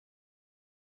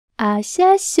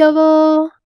Asiasiowo!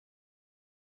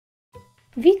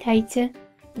 Witajcie!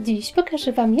 Dziś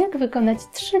pokażę Wam, jak wykonać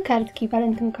 3 kartki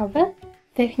walentynkowe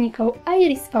techniką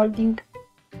iris folding.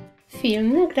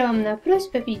 Film nagrałam na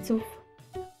prośbę widzów.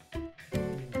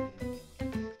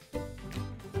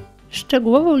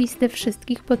 Szczegółową listę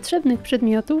wszystkich potrzebnych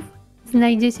przedmiotów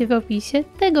znajdziecie w opisie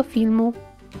tego filmu.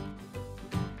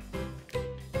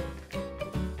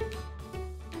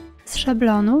 Z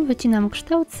szablonu wycinam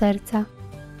kształt serca.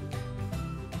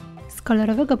 Z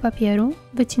kolorowego papieru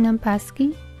wycinam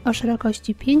paski o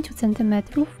szerokości 5 cm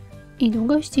i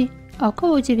długości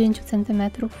około 9 cm.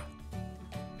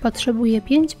 Potrzebuję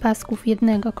 5 pasków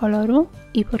jednego koloru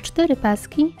i po 4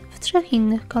 paski w 3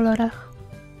 innych kolorach.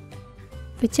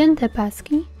 Wycięte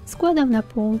paski składam na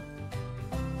pół.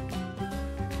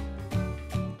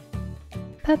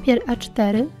 Papier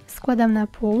A4 składam na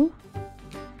pół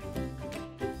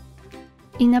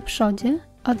i na przodzie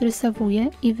odrysowuję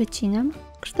i wycinam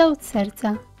kształt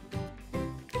serca.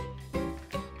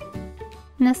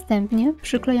 Następnie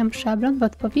przyklejam szablon w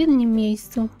odpowiednim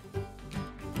miejscu.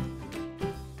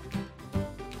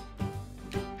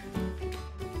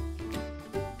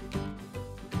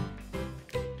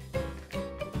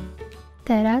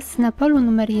 Teraz na polu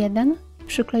numer 1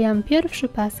 przyklejam pierwszy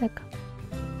pasek.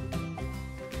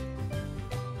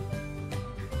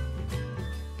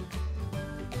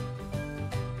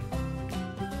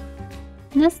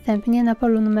 Następnie na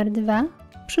polu numer 2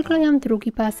 przyklejam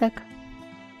drugi pasek.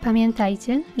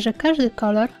 Pamiętajcie, że każdy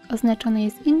kolor oznaczony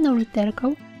jest inną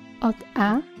literką od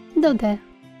A do D.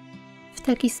 W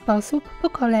taki sposób po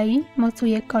kolei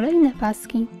mocuję kolejne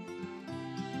paski.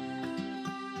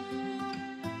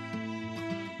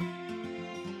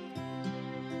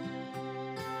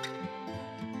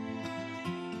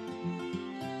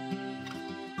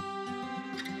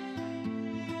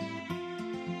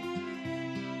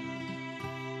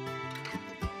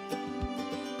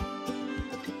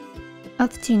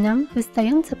 Odcinam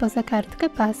wystające poza kartkę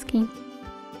paski.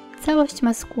 Całość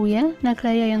maskuję,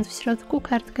 naklejając w środku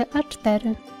kartkę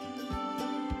A4.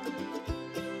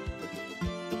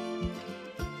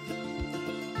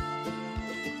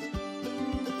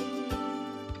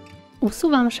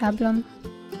 Usuwam szablon.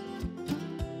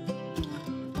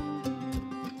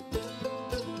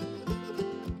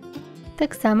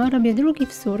 Tak samo robię drugi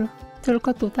wzór,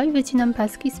 tylko tutaj wycinam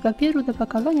paski z papieru do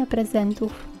pakowania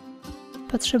prezentów.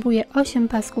 Potrzebuję 8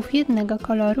 pasków jednego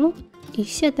koloru i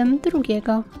 7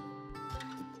 drugiego.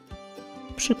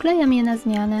 Przyklejam je na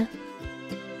zmianę.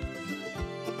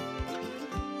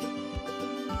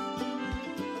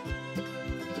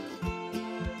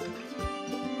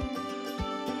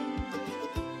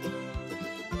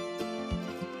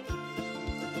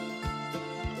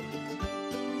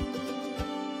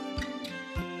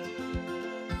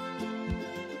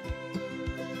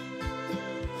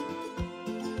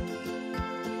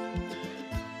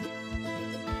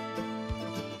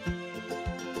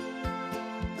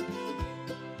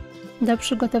 Do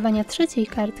przygotowania trzeciej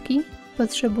kartki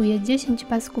potrzebuję 10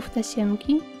 pasków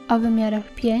tasiemki o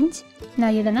wymiarach 5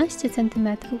 na 11 cm.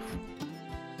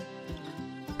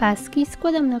 Paski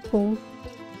składam na pół.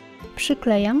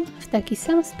 Przyklejam w taki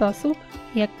sam sposób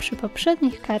jak przy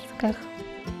poprzednich kartkach.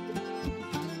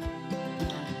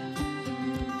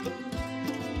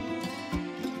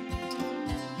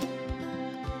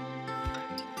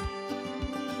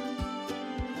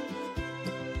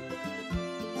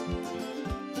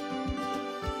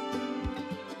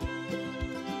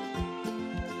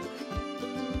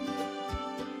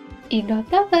 I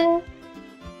gotowe!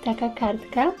 Taka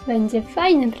kartka będzie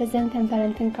fajnym prezentem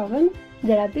walentynkowym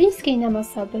dla bliskiej nam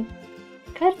osoby.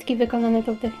 Kartki wykonane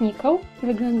tą techniką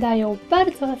wyglądają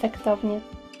bardzo efektownie.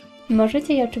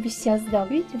 Możecie je oczywiście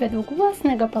ozdobić według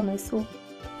własnego pomysłu.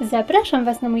 Zapraszam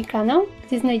Was na mój kanał,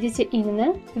 gdzie znajdziecie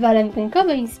inne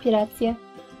walentynkowe inspiracje.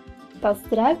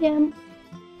 Pozdrawiam!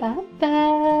 Pa,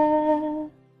 pa!